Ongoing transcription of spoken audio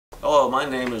Hello, my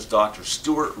name is Dr.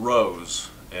 Stuart Rose,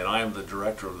 and I am the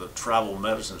director of the Travel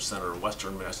Medicine Center of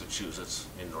Western Massachusetts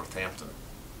in Northampton.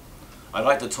 I'd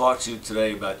like to talk to you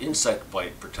today about insect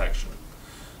bite protection.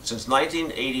 Since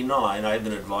 1989, I've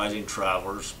been advising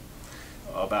travelers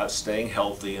about staying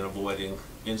healthy and avoiding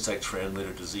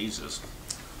insect-transmitted diseases.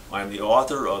 I am the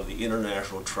author of the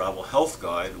International Travel Health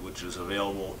Guide, which is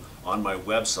available on my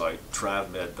website,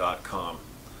 travmed.com.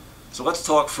 So let's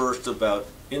talk first about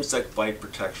insect bite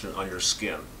protection on your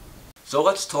skin. So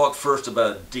let's talk first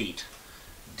about DEET.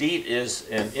 DEET is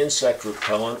an insect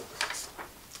repellent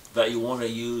that you want to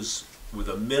use with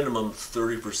a minimum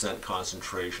 30%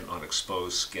 concentration on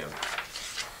exposed skin.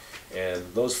 And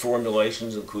those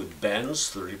formulations include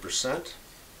Benz, 30%,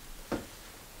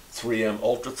 3M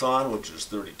Ultrathon, which is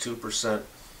 32%,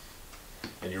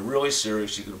 and you're really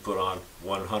serious, you can put on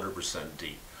 100%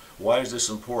 DEET. Why is this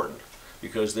important?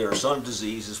 Because there are some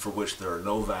diseases for which there are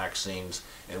no vaccines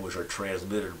and which are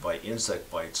transmitted by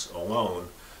insect bites alone,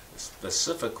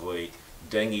 specifically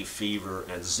dengue fever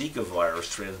and Zika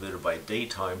virus transmitted by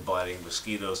daytime biting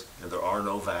mosquitoes, and there are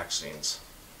no vaccines.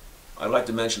 I'd like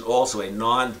to mention also a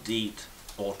non-DEET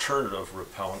alternative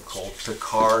repellent called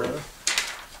picaridin,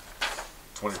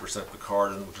 20%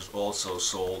 picaridin, which is also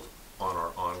sold on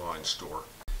our online store.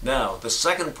 Now, the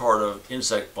second part of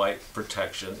insect bite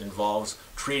protection involves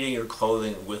treating your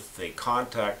clothing with a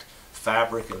contact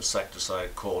fabric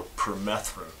insecticide called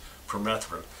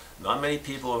permethrin. Not many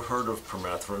people have heard of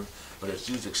permethrin, but it's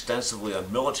used extensively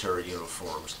on military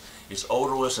uniforms. It's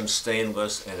odorless and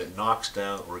stainless, and it knocks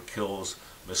down or kills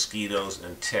mosquitoes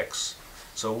and ticks.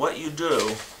 So what you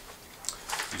do,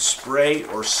 you spray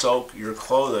or soak your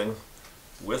clothing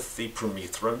with the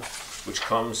permethrin, which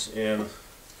comes in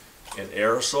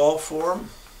aerosol form.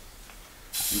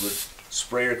 You would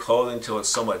spray your clothing till it's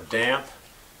somewhat damp,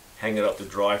 hang it up to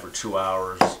dry for 2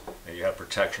 hours, and you have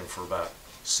protection for about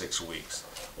 6 weeks.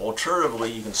 Alternatively,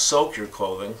 you can soak your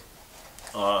clothing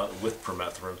with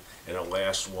permethrin and it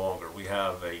lasts longer. We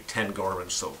have a 10-garment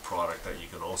soap product that you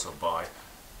can also buy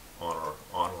on our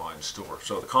online store.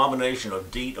 So the combination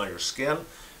of DEET on your skin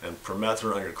and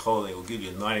permethrin on your clothing will give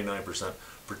you 99%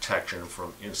 protection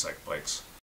from insect bites.